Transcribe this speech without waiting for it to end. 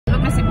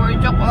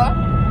Burjok, oh.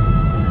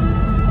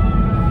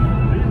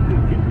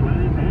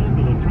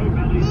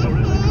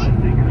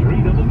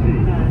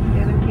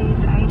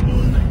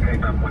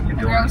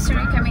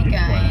 Grocery kami,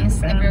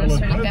 guys.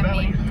 Nag-grocery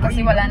kami.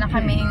 Kasi wala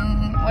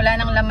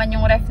nang laman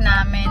yung ref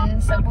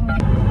namin. So, bumili.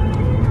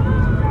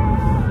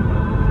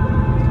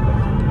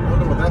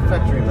 What that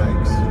factory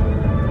makes?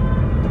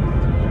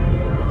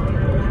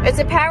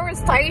 It's a power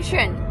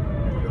station.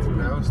 It's a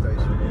power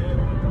station,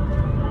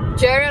 yeah.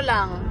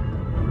 Jeralang.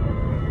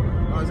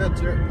 Oh, is that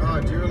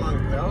Jeralang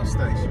Power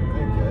Station?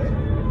 Okay.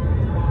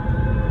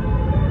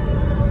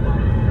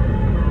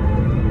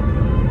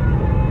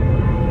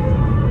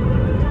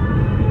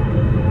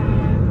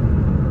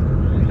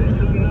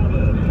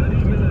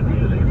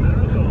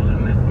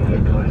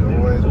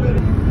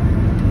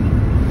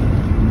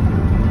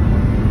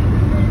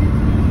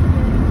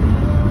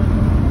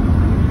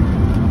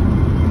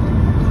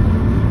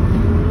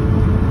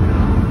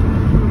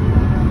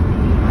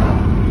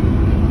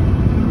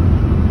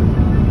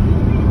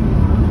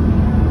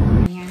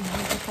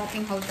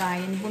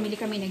 Bumili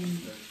kami,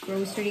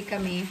 nag-grocery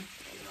kami.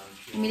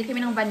 Bumili kami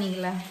ng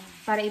vanilla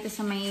para ito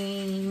sa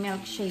may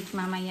milkshake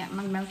mamaya.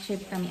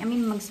 Mag-milkshake kami. I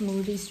mean,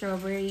 mag-smoothie,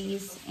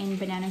 strawberries, and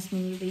banana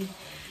smoothie.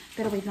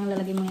 Pero wait lang,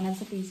 lalagay muna natin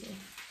sa freezer.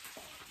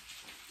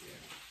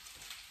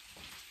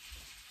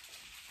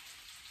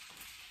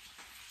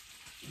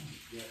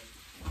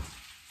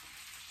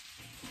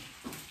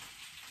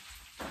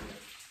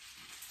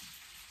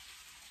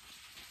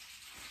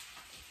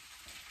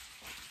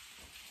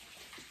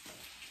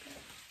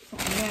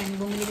 Ayan,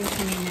 bumili din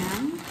kami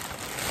ng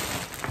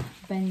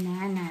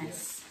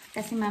bananas.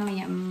 Kasi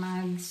mamaya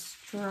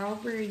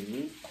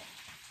mag-strawberry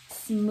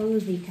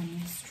smoothie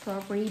kami.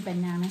 Strawberry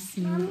banana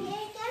smoothie.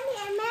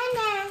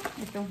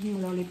 Ito,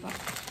 yung lollipop.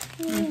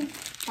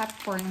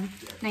 Popcorn.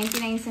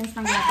 99 cents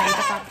lang yata.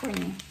 Ito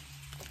popcorn eh.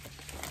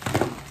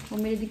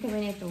 Bumili din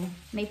kami nito.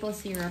 Maple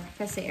syrup.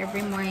 Kasi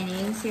every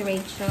morning si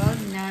Rachel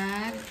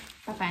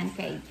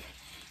nagpa-pancake.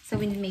 So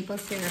we need maple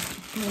syrup.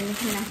 Bumili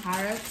kami ng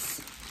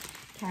carrots.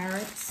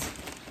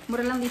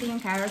 Mura lang dito yung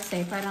carrots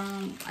eh.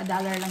 Parang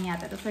 $1 lang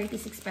yata. To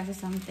 36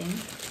 pesos something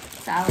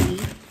sa Aldi.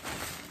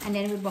 And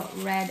then we bought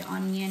red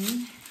onion.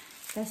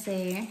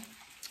 Kasi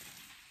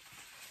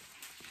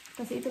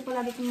ito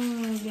palagi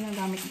kong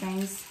ginagamit,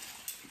 guys.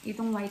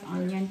 Itong white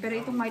onion. Pero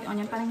itong white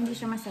onion parang hindi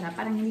siya masarap.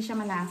 Parang hindi siya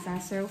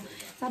malasa. So,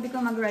 sabi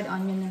ko mag red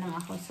onion na lang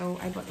ako. So,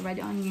 I bought red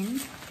onion.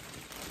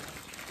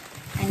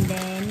 And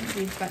then,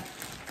 we've got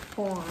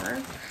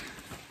pork.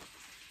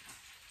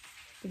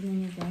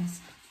 Tignan nyo, guys.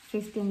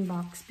 $15.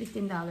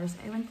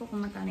 Ewan ko kung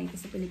magkano ito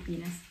sa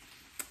Pilipinas.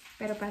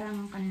 Pero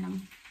parang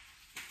lang.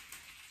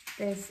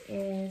 This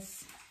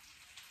is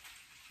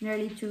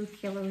nearly 2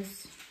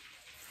 kilos.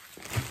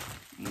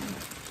 Ayan.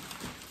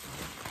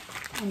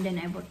 And then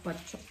I bought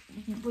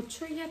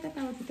butcher yata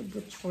tawag ito,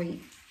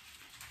 butchoy.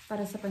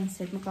 Para sa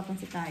pansit.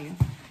 Magpapansit tayo.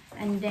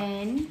 And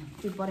then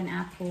we bought an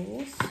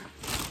apples.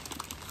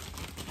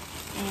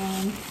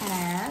 And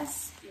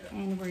has.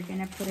 And we're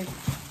gonna put it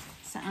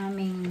sa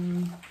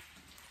aming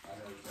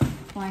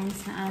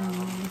sa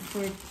aming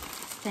fruit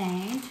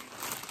stand.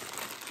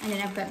 And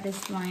then I've got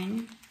this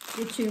one,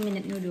 the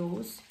 2-minute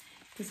noodles,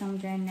 because I'm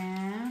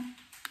gonna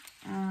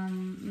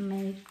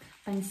make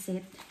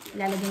pansit.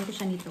 Lalagyan ko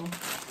siya nito.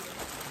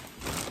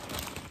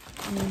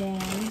 And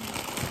then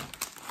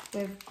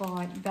we've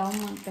got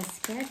Belmont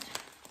biscuit.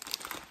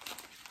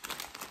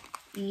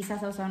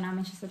 Isasaw-saw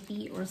namin siya sa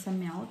tea or sa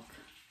milk.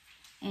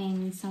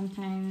 And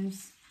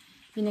sometimes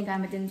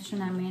ginagamit din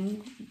siya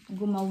namin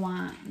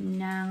gumawa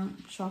ng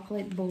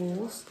chocolate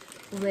bowls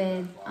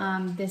with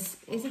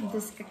this, is it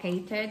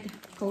desiccated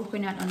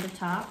coconut on the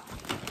top?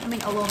 I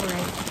mean all over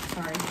it,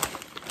 sorry.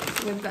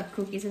 We've got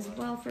cookies as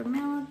well for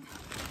milk.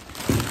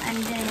 And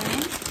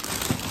then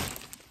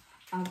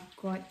I've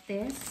got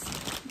this,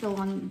 the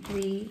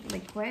laundry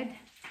liquid.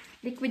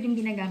 Liquid yung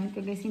ginagamit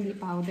ko, guys, hindi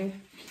powder.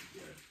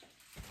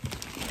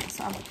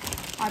 So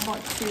I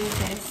bought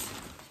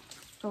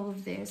 2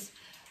 of this.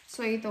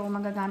 So ito,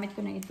 magagamit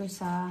ko na ito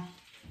sa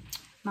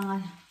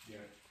mga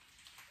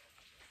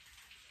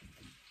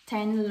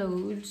 10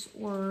 loads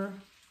or,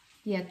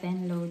 yeah,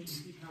 10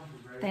 loads.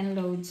 10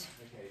 loads.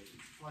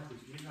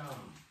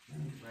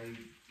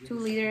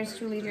 2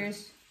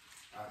 liters,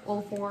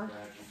 all 4.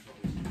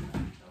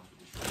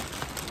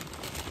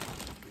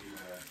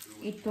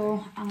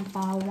 Ito, ang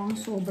bawang,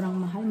 sobrang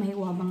mahal. May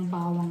wabang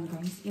bawang,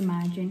 guys.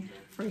 Imagine,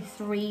 for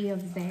 3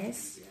 of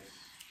this,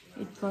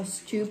 it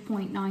costs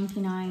 $2.99.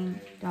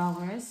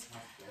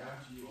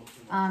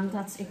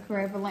 That's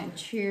equivalent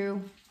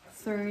to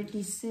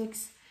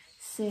 36,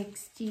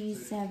 60,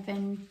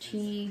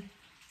 70,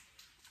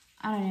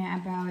 I don't know,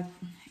 about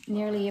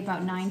nearly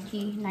about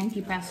 90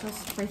 pesos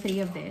for 3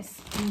 of this.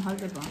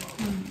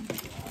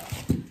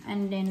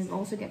 And then we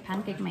also get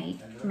pancake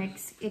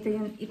mix.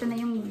 Ito na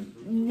yung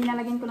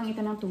nilalagyan ko lang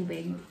ito ng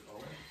tubig.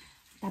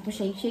 Tapos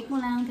shake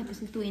mo lang, tapos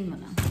lutuin mo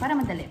lang. Para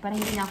madali, para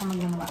hindi na ako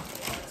magluwa.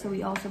 So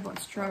we also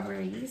bought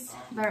strawberries.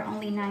 They're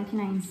only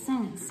 99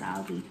 cents sa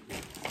Aldi.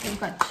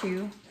 We've got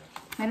 2.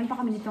 Meron pa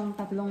kami ditong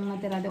 3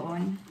 natira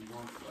doon.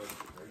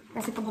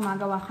 Kasi pag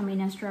gumagawa kami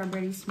ng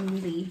strawberry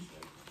smoothie,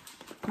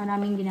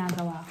 maraming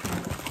ginagawa ko.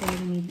 Kaya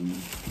binibini.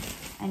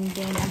 And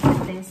then I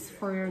got this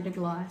for the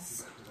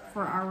glass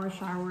for our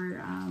shower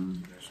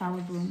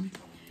room.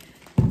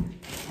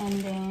 And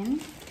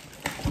then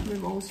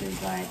we've also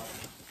got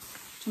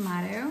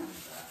tomato.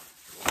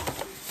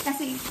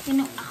 Kasi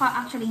ako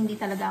actually hindi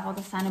talaga ako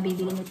sana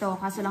bibili nito.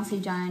 Kaso lang si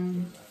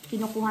John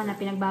kinukuha na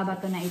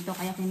pinagbabato na ito.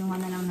 Kaya kinuha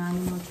na lang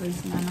namin, no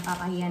choice na,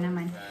 nakakahiya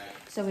naman.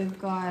 So we've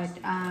got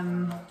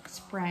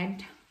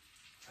spread.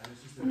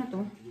 Ano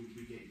to?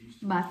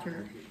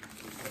 Butter.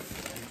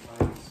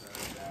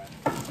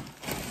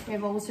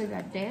 We've also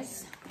got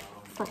this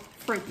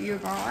fruit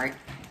yogurt.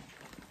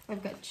 We've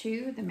got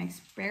two, the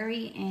mixed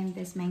berry and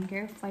this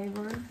mango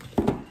flavor.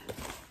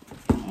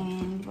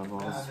 And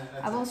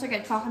I've also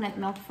got coconut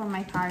milk for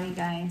my curry,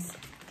 guys.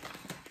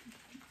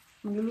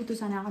 Magluluto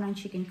sana ako ng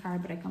chicken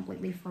curry, but I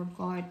completely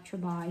forgot to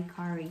buy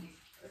curry.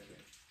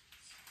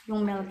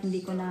 Yung milk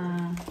hindi ko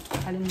na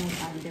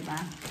kalimutan, diba?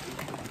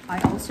 I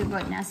also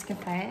got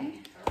Nescafe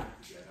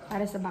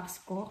para sa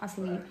box ko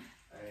kasi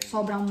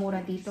sobrang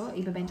mura dito.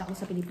 Ibebenta ko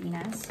sa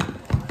Pilipinas.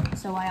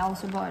 So I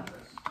also bought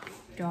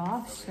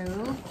Dove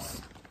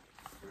soaps.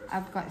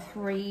 I've got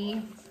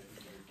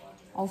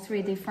all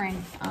three different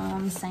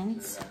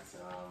scents.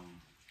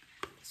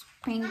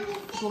 Pink,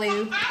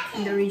 blue,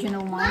 and the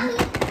original one.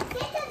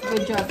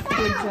 Good job,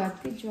 good job,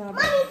 good job.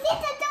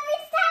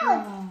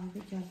 Oh,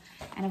 good job.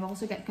 And I've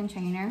also got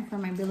container for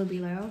my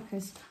bilo-bilo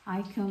because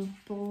I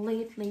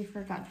completely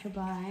forgot to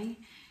buy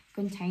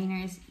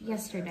containers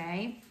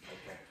yesterday.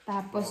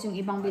 Tapos yung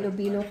ibang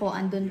bilo-bilo ko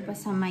andun pa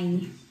sa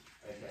may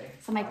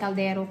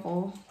kaldero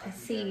ko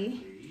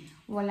kasi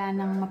wala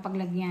nang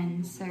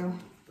mapaglagyan. So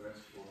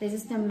this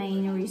is the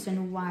main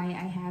reason why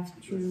I have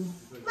to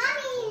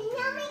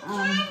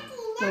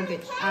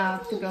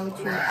go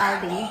to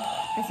Aldi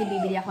kasi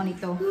bibili ako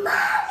nito.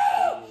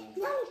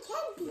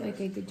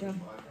 Okay, good job.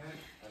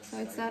 So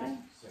it's that.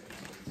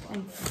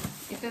 And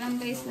ito lang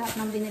guys lahat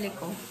ng binili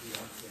ko.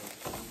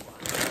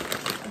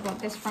 I bought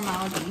this from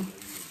Aldi.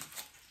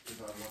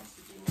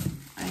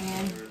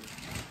 Ayan.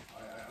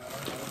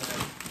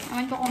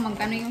 Naman ko kung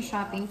magkano yung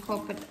shopping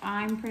ko, but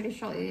I'm pretty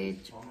sure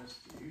it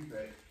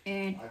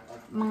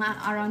mga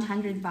around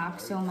 100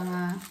 bucks, so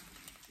mga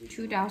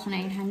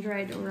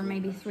 2,800 or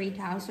maybe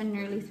 3,000,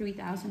 nearly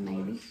 3,000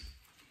 maybe.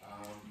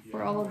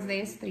 For all of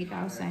this,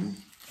 3,000.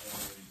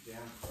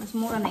 Mas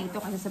mura na ito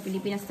kasi sa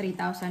Pilipinas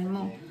 3,000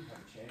 mo.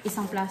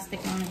 Isang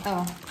plastic lang ito.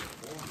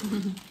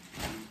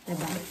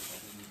 Diba?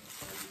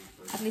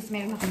 At least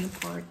meron akong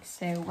pork.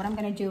 So what I'm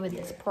gonna do with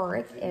this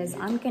pork is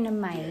I'm gonna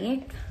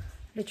make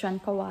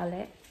lechon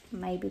kawale.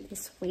 Maybe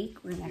this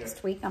week or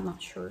next week, I'm not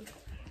sure.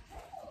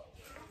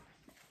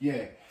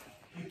 Yeah,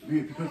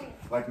 because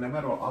like no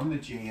matter what, I'm the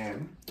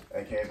GM.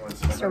 Okay, everyone's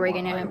so we're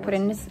gonna put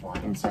in this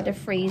inside the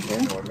freezer.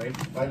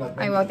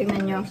 Ay, wow,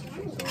 tingnan nyo.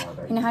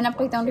 Hinahanap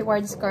ko itong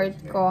rewards card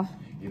ko.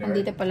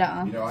 Nandito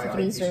pala sa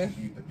freezer.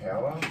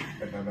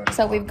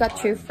 So we've got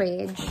two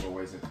fridge.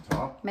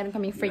 Meron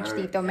kaming fridge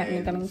dito,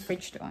 meron kaming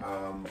fridge doon.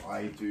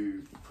 I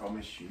do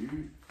promise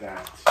you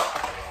that,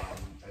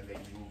 and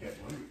then you will get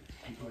loob.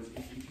 Because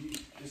if you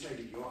just say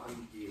that you're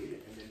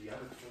ungeared and then the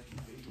other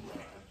 20 people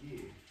are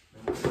geared,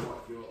 no matter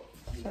what you're.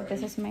 So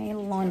this is my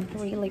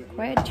laundry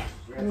liquid.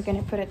 I'm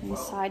gonna put it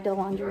inside the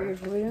laundry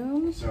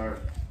room. So,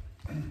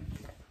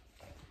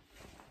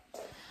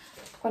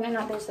 kunin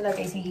natin sila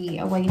guys,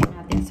 i-away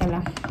natin sila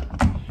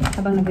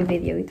habang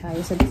nag-video tayo.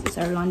 So this is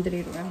our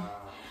laundry room.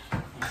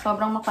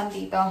 Sobrang mapan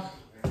dito.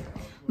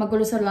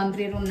 Magulo sa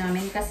laundry room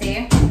namin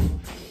kasi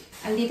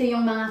andito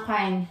yung mga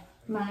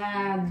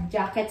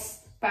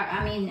jackets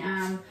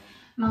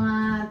mga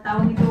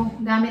tawag ito,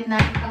 gamit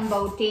natin pang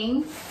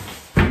boating.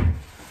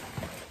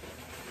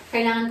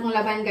 Kailangan kong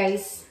laban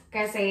guys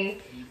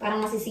kasi parang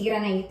masisira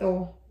na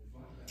ito.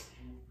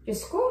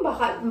 Diyos ko,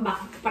 baka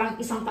parang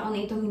isang taon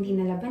na itong hindi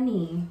nalaban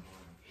eh.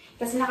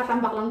 Kasi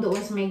nakatambak lang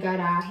doon sa may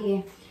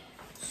garahe.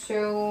 So,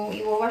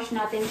 i-wash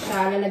natin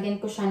siya.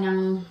 Lalagyan ko siya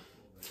ng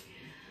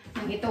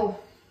ito.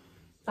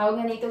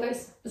 Tawag na ito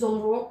guys, Zone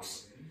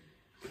Rocks.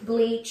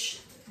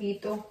 Bleach.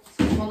 Dito.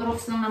 Zone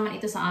Rocks lang naman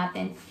ito sa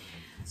atin.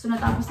 So,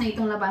 natapos na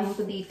itong labahin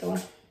ko dito.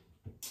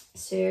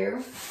 So,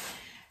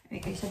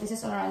 okay, so this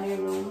is our laundry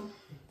room.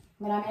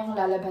 Marami akong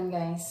lalaban,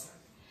 guys.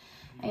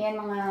 Ayan,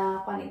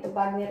 mga ito,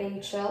 bag ni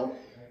Rachel.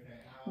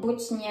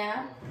 Boots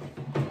niya.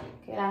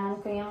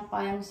 Kailangan ko yung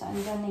saan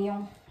dyan na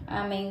yung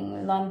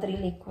aming laundry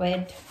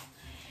liquid.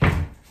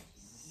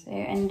 So,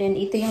 and then,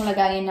 ito yung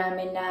lagayan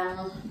namin ng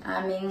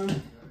aming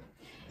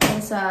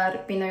sa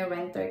Pinoy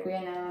renter ko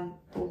yan na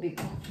tubig.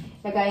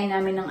 Lagayan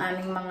namin ng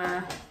aming mga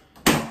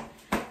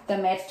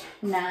damit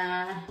na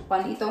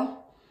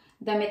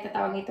damit na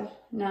tawag ito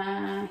na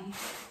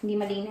hindi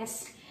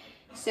malinis.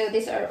 So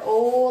these are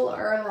all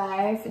our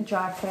life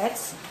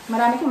jackets.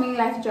 Marami kaming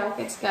life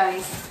jackets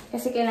guys.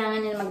 Kasi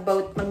kailangan nyo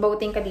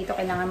mag-boating ka dito,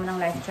 kailangan mo ng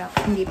life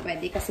jacket. Hindi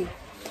pwede kasi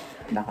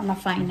baka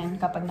ma-finean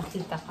kapag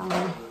nakita kang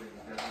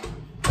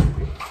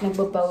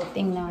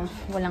nagbo-boating na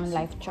walang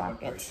life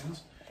jackets.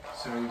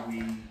 So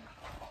we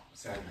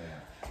sat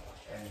there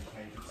and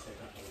Kate said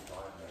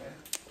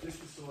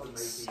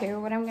So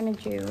what I'm gonna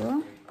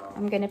do,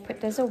 I'm gonna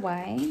put this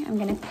away. I'm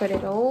gonna put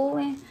it all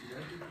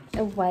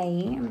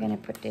away. I'm gonna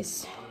put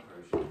this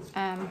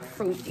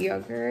fruit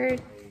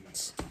yogurt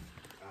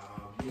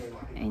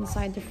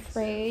inside the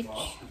fridge.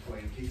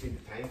 Between keeping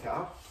the tank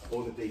up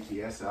or the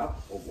DPS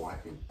up or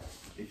wiping,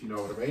 if you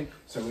know what I mean.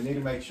 So we need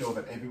to make sure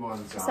that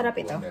everyone's Masarap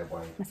ito. their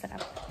way.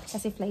 Masarap.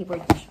 Kasi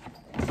flavored na siya.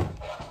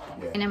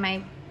 Yeah. And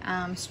my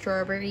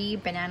strawberry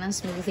banana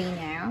smoothie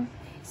now.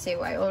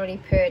 So I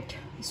already put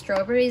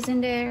strawberries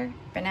in there,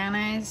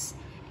 bananas,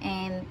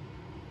 and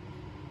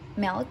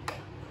milk,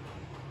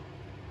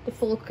 the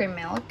full cream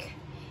milk,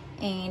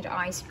 and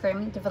ice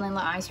cream, the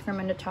vanilla ice cream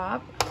on the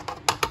top.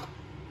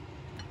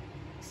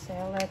 So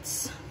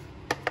let's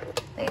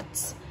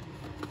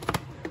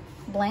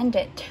blend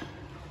it.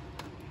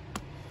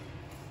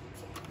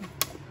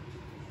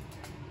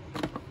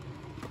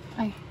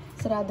 Ay,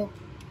 sarado.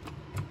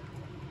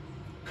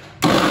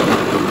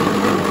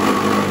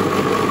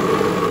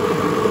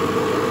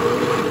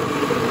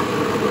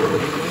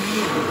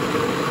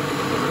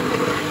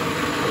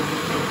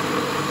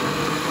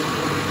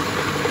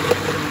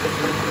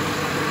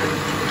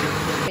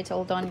 It's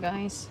all done,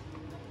 guys.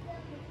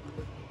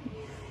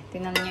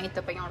 Tingnan niyo, ito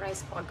pa yung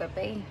rice ko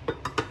kagabi.